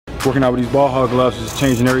Working out with these ball hog gloves is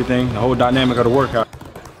changing everything, the whole dynamic of the workout.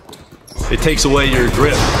 It takes away your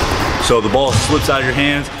grip, so the ball slips out of your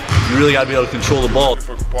hands. You really got to be able to control the ball.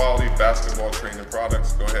 For quality basketball training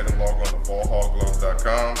products, go ahead and log on to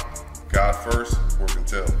ballhoggloves.com. God first, work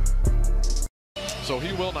until. So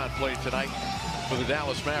he will not play tonight for the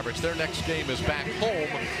Dallas Mavericks. Their next game is back home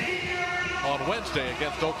on Wednesday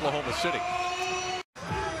against Oklahoma City.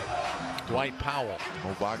 Dwight Powell.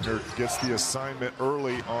 Wagner gets the assignment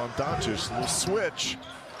early on Doncic. Little switch.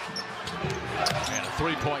 And a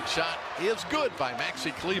three-point shot is good by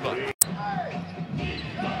Maxi Kleber.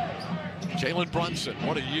 Jalen Brunson,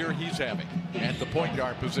 what a year he's having at the point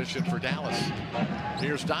guard position for Dallas.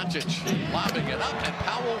 Here's Doncic lobbing it up, and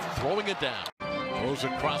Powell throwing it down. Throws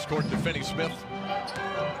it cross court to Finney-Smith.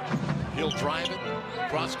 He'll drive it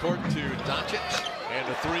cross court to Doncic, and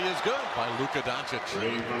the three is good by Luka Doncic.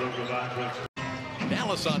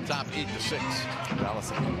 Dallas on top 8-6.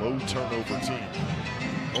 Dallas a low turnover team.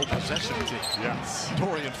 Low possession team. Yes.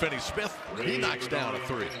 Dorian Finney-Smith, he knocks down a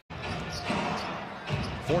three.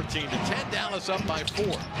 14-10, Dallas up by 4.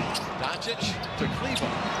 Doncic to Kleber.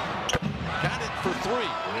 Got it for 3.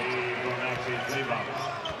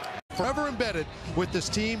 Forever embedded with this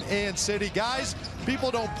team and city. Guys,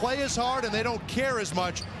 people don't play as hard and they don't care as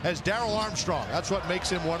much as Darryl Armstrong. That's what makes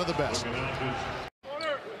him one of the best.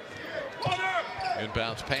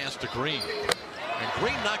 Inbounds pass to Green. And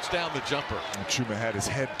Green knocks down the jumper. And Chuma had his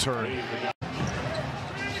head turned.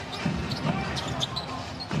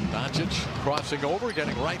 Doncic crossing over,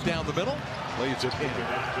 getting right down the middle. Lays it in.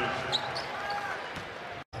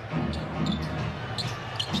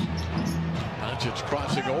 Doncic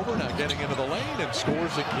crossing over, now getting into the lane and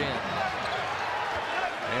scores again.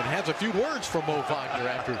 And has a few words from Mo Wagner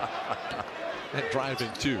after that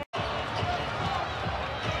driving two.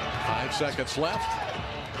 5 seconds left.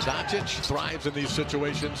 Doncic thrives in these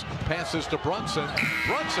situations. Passes to Brunson.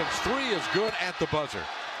 Brunson's three is good at the buzzer.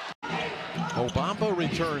 Obamba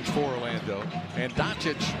returns for Orlando, and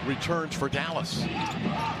Doncic returns for Dallas.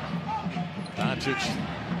 Doncic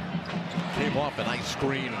came off a nice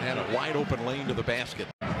screen and had a wide open lane to the basket.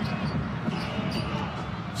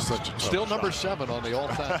 Still number 7 on the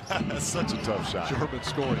all-time. Such a tough shot. German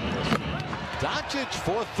scoring list. Doncic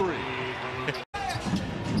for 3.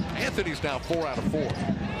 Anthony's now 4 out of 4.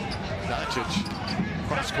 Doncic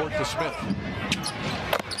cross court to Smith.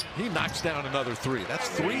 He knocks down another 3. That's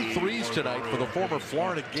 3 threes tonight for the former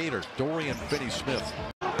Florida Gator, Dorian Finney-Smith.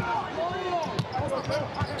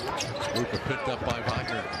 Luka picked up by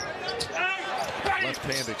Wagner.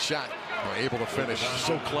 Left-handed shot. Able to finish.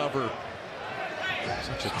 So clever.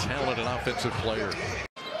 Such a talented offensive player.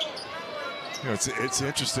 You know, it's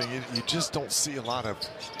interesting. You just don't see a lot of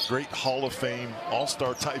great Hall of Fame,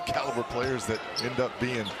 all-star type caliber players that end up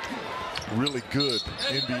being really good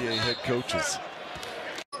NBA head coaches.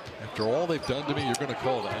 After all they've done to me, you're going to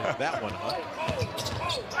call that one, huh?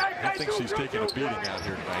 He thinks he's taking a beating out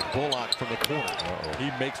here tonight. Bullock from the corner.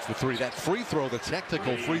 He makes the 3. That free throw, the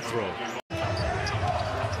technical free throw.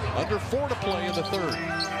 Under 4 to play in the third.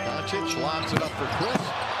 Doncic lobs it up for Chris,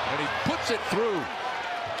 and he puts it through.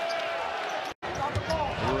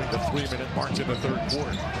 During the 3-minute march in the third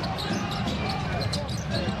quarter.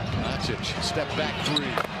 Doncic, step back 3.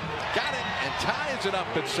 Got it, and ties it up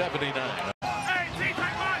at 79.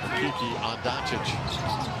 Kiki on Doncic.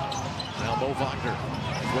 Now Mo Wagner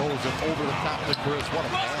throws it over the top to Chris. What a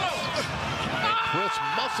pass. And Chris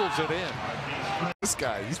muscles it in. This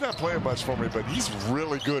guy, he's not playing much for me, but he's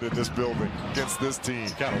really good at this building against this team.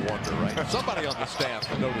 Gotta wonder, right? Somebody on the staff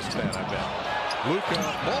noticed that, I bet. Luka,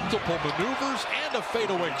 multiple maneuvers and a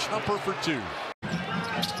fadeaway jumper for 2.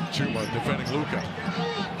 Chuma defending Luka.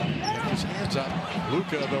 His hands up.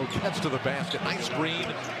 Luka, though, gets to the basket. Nice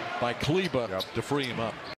screen by Kleber to free him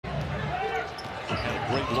up. And a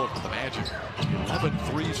great look for the Magic. 11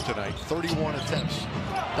 threes tonight, 31 attempts.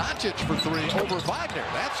 Doncic for 3 over Wagner.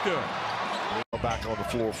 That's good. Back on the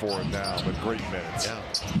floor for him now, but great minutes. Yeah.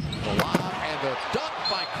 The lob and the dunk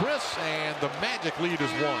by Chris, and the Magic lead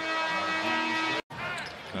is 1.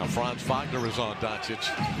 Now Franz Wagner is on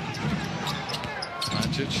Doncic.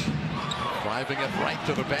 Doncic driving it right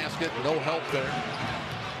to the basket. No help there.